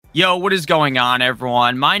Yo, what is going on,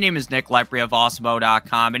 everyone? My name is Nick Lepre of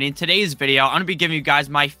Awesemo.com, and in today's video, I'm going to be giving you guys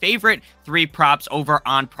my favorite three props over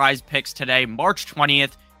on PrizePicks today, March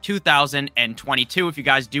 20th, 2022. If you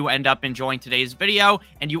guys do end up enjoying today's video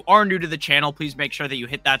and you are new to the channel, please make sure that you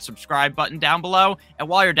hit that subscribe button down below. And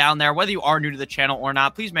while you're down there, whether you are new to the channel or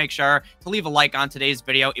not, please make sure to leave a like on today's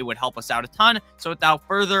video. It would help us out a ton. So without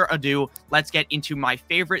further ado, let's get into my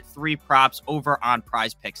favorite three props over on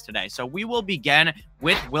PrizePicks today. So we will begin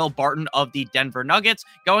with Will Barton of the Denver Nuggets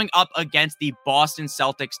going up against the Boston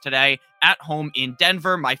Celtics today at home in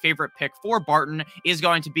Denver. My favorite pick for Barton is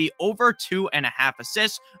going to be over 2.5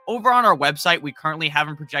 assists. Over on our website, we currently have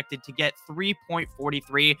him projected to get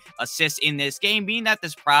 3.43 assists in this game, meaning that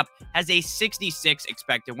this prop has a 66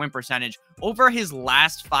 expected win percentage. Over his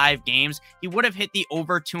last 5 games, he would have hit the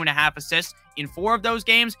over 2.5 assists in 4 of those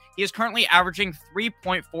games. He is currently averaging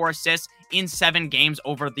 3.4 assists in 7 games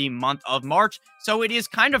over the month of March. So it is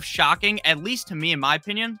kind of shocking, at least to me in my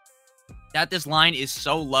opinion, that this line is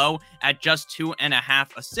so low at just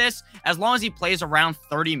 2.5 assists. As long as he plays around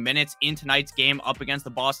 30 minutes in tonight's game up against the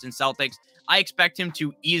Boston Celtics, I expect him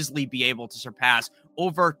to easily be able to surpass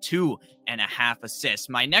over 2.5 assists.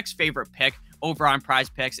 My next favorite pick over on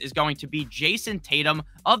PrizePicks is going to be Jason Tatum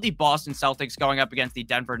of the Boston Celtics going up against the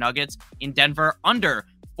Denver Nuggets in Denver, under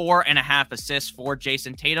 4.5 assists for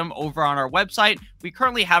Jason Tatum. Over on our website, we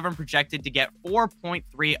currently have him projected to get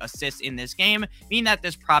 4.3 assists in this game, meaning that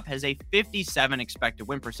this prop has a 57 expected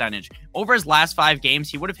win percentage. Over his last 5 games,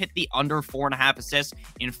 he would have hit the under 4.5 assists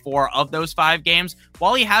in 4 of those 5 games.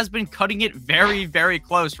 While he has been cutting it very, very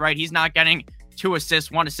close, right? He's not getting 2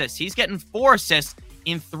 assists, 1 assist. He's getting 4 assists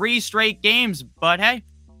in 3 straight games, but hey,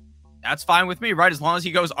 that's fine with me, right? As long as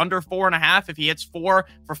he goes under 4.5, if he hits 4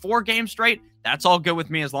 for 4 games straight, that's all good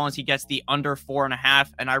with me as long as he gets the under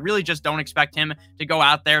 4.5. And I really just don't expect him to go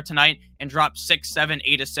out there tonight and drop 6, 7,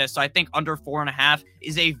 8 assists. So I think under 4.5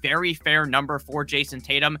 is a very fair number for Jason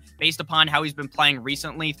Tatum based upon how he's been playing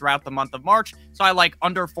recently throughout the month of March. So I like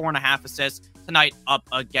under 4.5 assists tonight up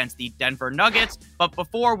against the Denver Nuggets. But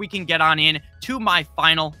before we can get on in to my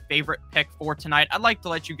final favorite pick for tonight, I'd like to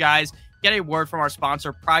let you guys get a word from our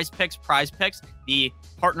sponsor, PrizePicks. PrizePicks, the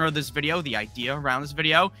partner of this video, the idea around this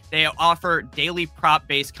video. They offer daily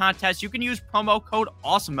prop-based contests. You can use promo code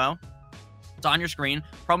AWESEMO. It's on your screen.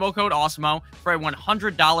 Promo code AWESEMO for a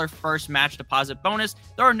 $100 first match deposit bonus.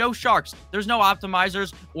 There are no sharks. There's no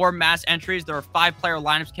optimizers or mass entries. There are 5-player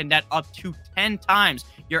lineups can net up to 10 times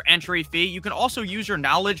your entry fee. You can also use your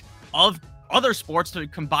knowledge of other sports to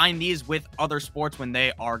combine these with other sports when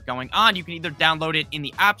they are going on. You can either download it in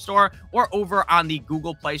the App Store or over on the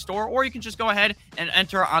Google Play Store, or you can just go ahead and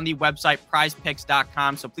enter on the website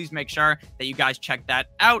prizepicks.com. So please make sure that you guys check that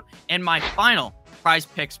out. And my final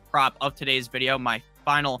PrizePicks prop of today's video, my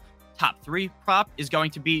final top 3 prop, is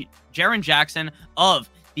going to be Jaren Jackson of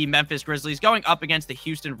the Memphis Grizzlies going up against the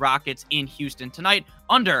Houston Rockets in Houston tonight,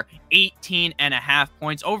 under 18.5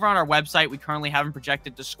 points. Over on our website, we currently have him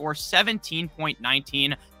projected to score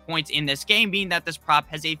 17.19 points in this game, meaning that this prop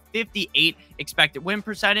has a 58 expected win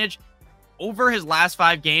percentage. Over his last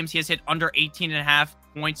 5 games, he has hit under 18.5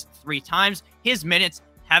 points 3 times. His minutes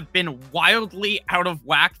have been wildly out of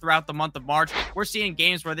whack throughout the month of March. We're seeing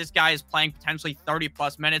games where this guy is playing potentially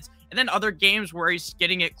 30+ minutes, and then other games where he's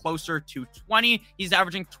getting it closer to 20. He's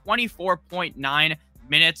averaging 24.9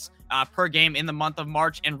 minutes per game in the month of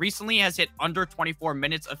March, and recently has hit under 24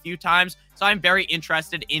 minutes a few times. So I'm very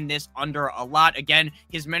interested in this under a lot. Again,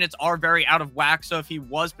 his minutes are very out of whack, so if he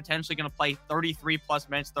was potentially going to play 33+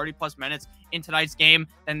 minutes, 30+ minutes in tonight's game,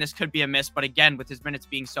 then this could be a miss. But again, with his minutes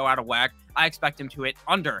being so out of whack, I expect him to hit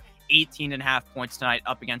under 18.5 points tonight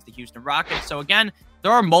up against the Houston Rockets. So again,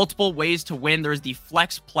 there are multiple ways to win. There's the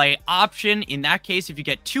flex play option. In that case, if you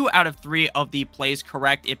get 2 out of 3 of the plays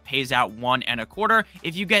correct, it pays out 1.25.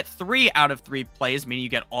 If you get 3 out of 3 plays, meaning you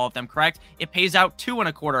get all of them correct, it pays out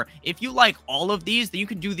 2.25. If you like all of these, then you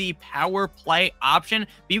can do the power play option,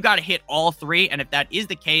 but you got to hit all 3. And if that is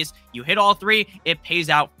the case, you hit all 3, it pays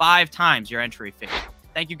out 5 times your entry fee.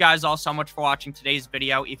 Thank you guys all so much for watching today's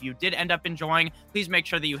video. If you did end up enjoying, please make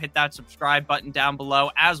sure that you hit that subscribe button down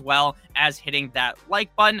below, as well as hitting that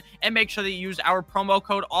like button, and make sure that you use our promo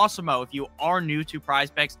code AWESEMO if you are new to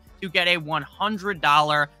PrizePicks to get a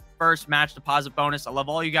 $100 first match deposit bonus. I love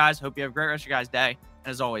all you guys. Hope you have a great rest of your guys' day.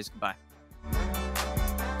 And as always, goodbye.